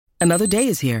Another day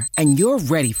is here, and you're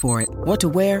ready for it. What to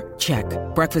wear? Check.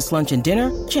 Breakfast, lunch, and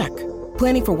dinner? Check.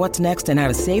 Planning for what's next and how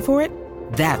to save for it?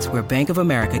 That's where Bank of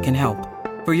America can help.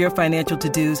 For your financial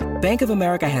to-dos, Bank of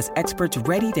America has experts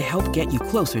ready to help get you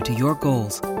closer to your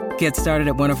goals. Get started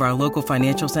at one of our local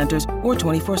financial centers or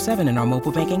 24/7 in our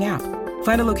mobile banking app.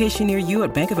 Find a location near you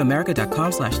at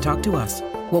bankofamerica.com/talktous.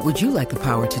 What would you like the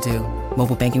power to do?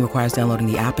 Mobile banking requires downloading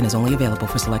the app and is only available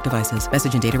for select devices.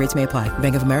 Message and data rates may apply.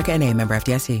 Bank of America N.A., member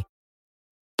FDIC.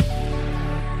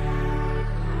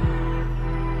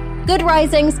 Good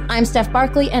risings. I'm Steph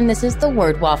Barkley, and this is the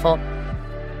Word Waffle.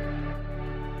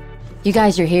 You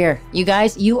guys, you're here. You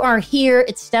guys, you are here.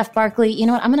 It's Steph Barkley. You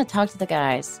know what? I'm going to talk to the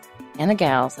guys and the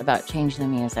gals about changing the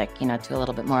music, to a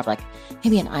little bit more of like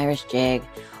maybe an Irish jig,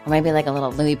 or maybe like a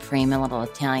little Louis Prima, a little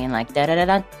Italian, like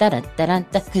da-da-da-da-da-da-da-da.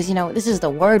 Because, this is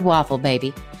the Word Waffle,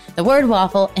 baby. The Word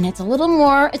Waffle, and it's a little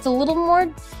more, something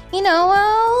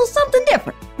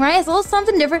different, right? It's a little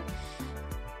something different.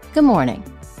 Good morning.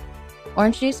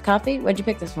 Orange juice, coffee? What'd you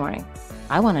pick this morning?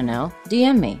 I want to know.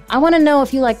 DM me. I want to know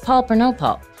if you like pulp or no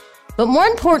pulp. But more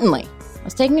importantly, I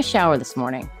was taking a shower this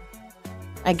morning.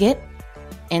 I get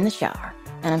in the shower,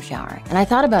 and I'm showering. And I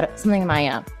thought about it, something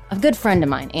a good friend of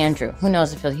mine, Andrew, who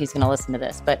knows if he's going to listen to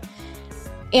this, but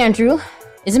Andrew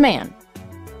is a man.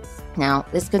 Now,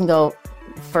 this can go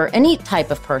for any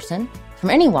type of person, from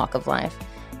any walk of life.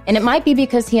 And it might be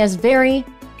because he has very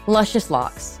luscious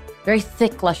locks, very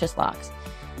thick, luscious locks.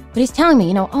 But he's telling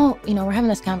me, we're having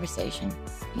this conversation.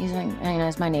 He's like,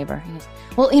 it's my neighbor. He goes,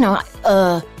 well,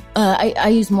 I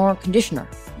use more conditioner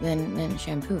than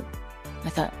shampoo. I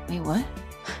thought, wait, what?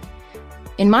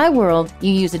 In my world,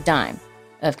 you use a dime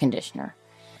of conditioner.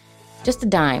 Just a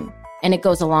dime, and it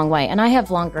goes a long way. And I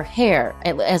have longer hair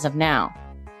as of now.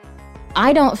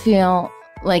 I don't feel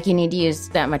like you need to use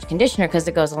that much conditioner because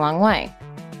it goes a long way.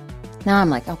 Now I'm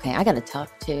like, okay, I got to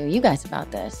talk to you guys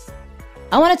about this.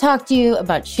 I want to talk to you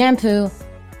about shampoo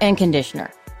and conditioner.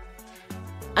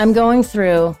 I'm going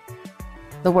through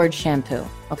the word shampoo.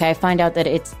 Okay, I find out that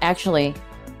it's actually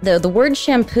the word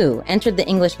shampoo entered the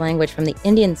English language from the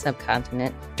Indian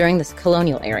subcontinent during this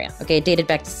colonial era. Okay, it dated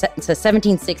back to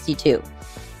 1762.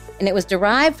 And it was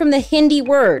derived from the Hindi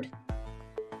word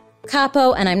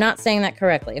kapo, and I'm not saying that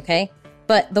correctly, okay?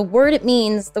 But the word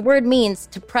means to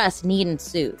press, knead, and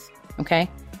soothe, okay?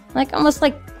 Like almost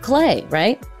like clay,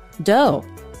 right? Dough.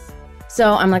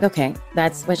 So I'm like, okay,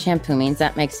 that's what shampoo means.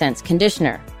 That makes sense.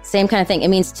 Conditioner, same kind of thing. It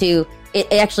means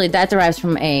that derives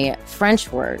from a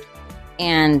French word,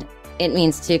 and it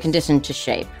means to condition to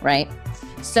shape, right?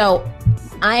 So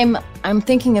I'm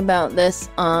thinking about this.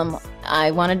 I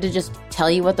wanted to just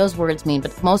tell you what those words mean,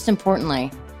 but most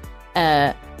importantly,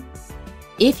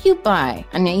 if you buy,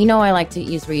 I like to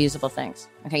use reusable things.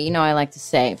 Okay, I like to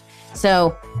save.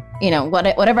 So,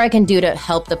 whatever I can do to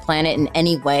help the planet in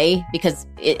any way, because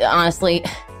honestly,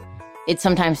 it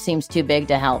sometimes seems too big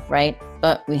to help, right?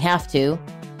 But we have to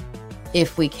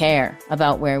if we care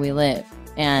about where we live.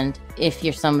 And if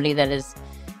you're somebody that is,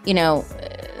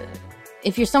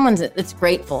 if you're someone that's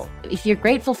grateful, if you're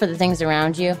grateful for the things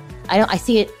around you, I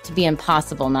see it to be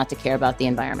impossible not to care about the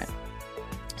environment.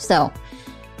 So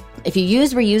if you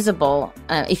use reusable,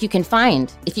 if you can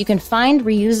find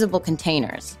reusable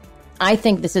containers, I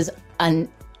think this is a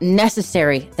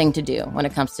necessary thing to do when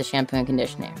it comes to shampoo and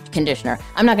conditioner.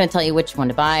 I'm not going to tell you which one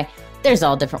to buy. There's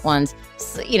all different ones.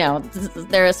 So,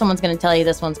 someone's going to tell you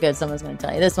this one's good. Someone's going to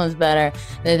tell you this one's better.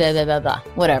 Blah, blah, blah, blah, blah.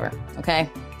 Whatever. Okay.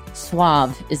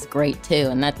 Suave is great too,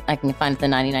 and that I can find at the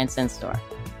 99-cent store.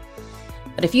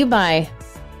 But if you buy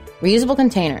reusable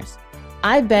containers,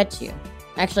 I bet you.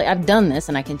 Actually, I've done this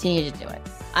and I continue to do it.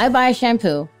 I buy a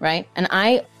shampoo, right? And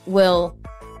I will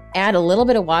add a little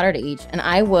bit of water to each, and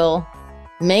I will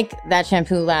make that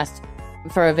shampoo last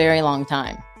for a very long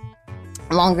time.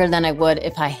 Longer than I would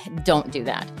if I don't do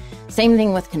that. Same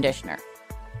thing with conditioner.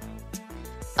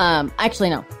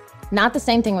 Actually, no. Not the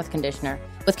same thing with conditioner.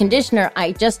 With conditioner,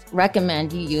 I just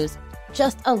recommend you use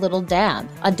just a little dab,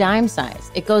 a dime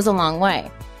size. It goes a long way.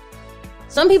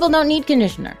 Some people don't need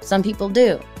conditioner. Some people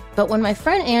do. But when my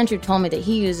friend Andrew told me that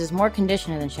he uses more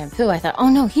conditioner than shampoo, I thought, oh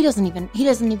no, he doesn't even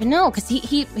know, because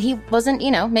he wasn't,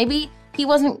 maybe he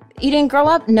didn't grow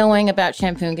up knowing about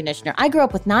shampoo and conditioner. I grew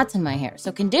up with knots in my hair.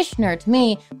 So conditioner to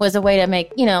me was a way to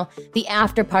make, the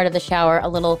after part of the shower a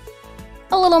little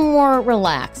more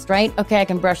relaxed, right? Okay, I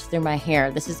can brush through my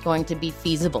hair. This is going to be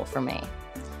feasible for me.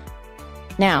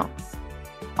 Now,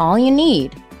 all you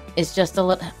need is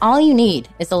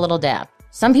a little dab.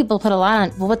 Some people put a lot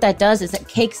on. Well, what that does is it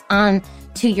cakes on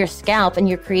to your scalp, and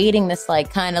you're creating this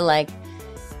kind of like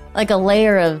a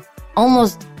layer of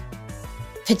almost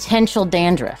potential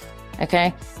dandruff.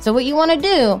 Okay. So what you want to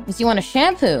do is you want to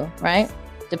shampoo, right?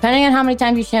 Depending on how many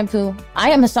times you shampoo, I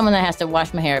am someone that has to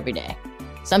wash my hair every day.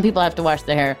 Some people have to wash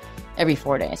their hair every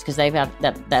 4 days because they have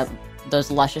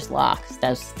those luscious locks,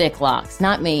 those thick locks.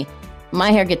 Not me.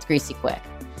 My hair gets greasy quick,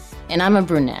 and I'm a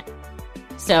brunette.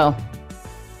 So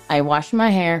I wash my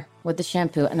hair with the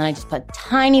shampoo, and then I just put a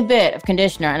tiny bit of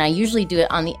conditioner, and I usually do it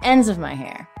on the ends of my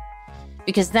hair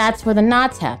because that's where the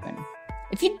knots happen.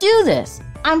 If you do this,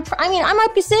 I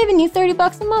might be saving you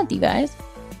 $30 a month, you guys.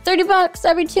 $30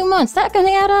 every 2 months. That can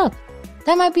add up.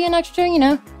 That might be an extra,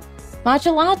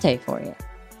 matcha latte for you.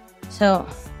 So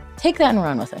take that and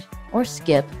run with it. Or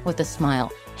skip with a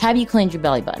smile. Have you cleaned your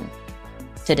belly button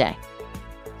today?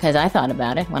 Because I thought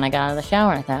about it when I got out of the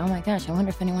shower. I thought, oh my gosh, I wonder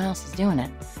if anyone else is doing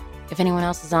it. If anyone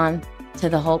else is on to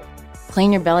the whole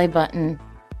clean your belly button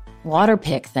water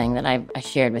pick thing that I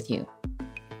shared with you.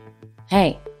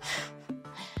 Hey,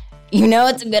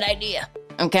 it's a good idea,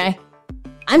 okay?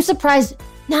 I'm surprised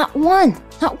not one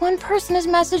person has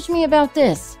messaged me about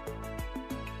this.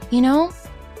 Come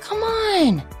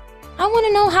on. I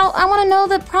want to know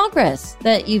the progress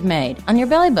that you've made on your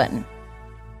belly button.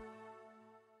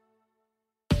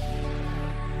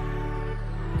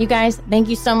 You guys, thank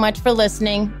you so much for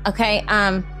listening. Okay,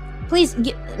 please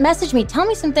message me. Tell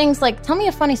me some things, tell me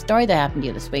a funny story that happened to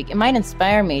you this week. It might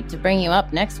inspire me to bring you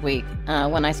up next week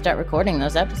when I start recording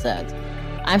those episodes.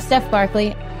 I'm Steph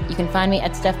Barkley. You can find me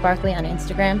at Steph Barkley on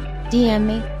Instagram. DM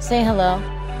me, say hello,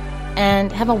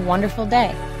 and have a wonderful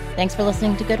day. Thanks for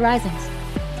listening to Good Risings.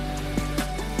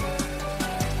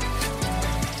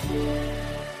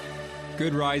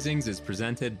 Good Risings is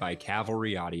presented by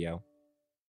Cavalry Audio.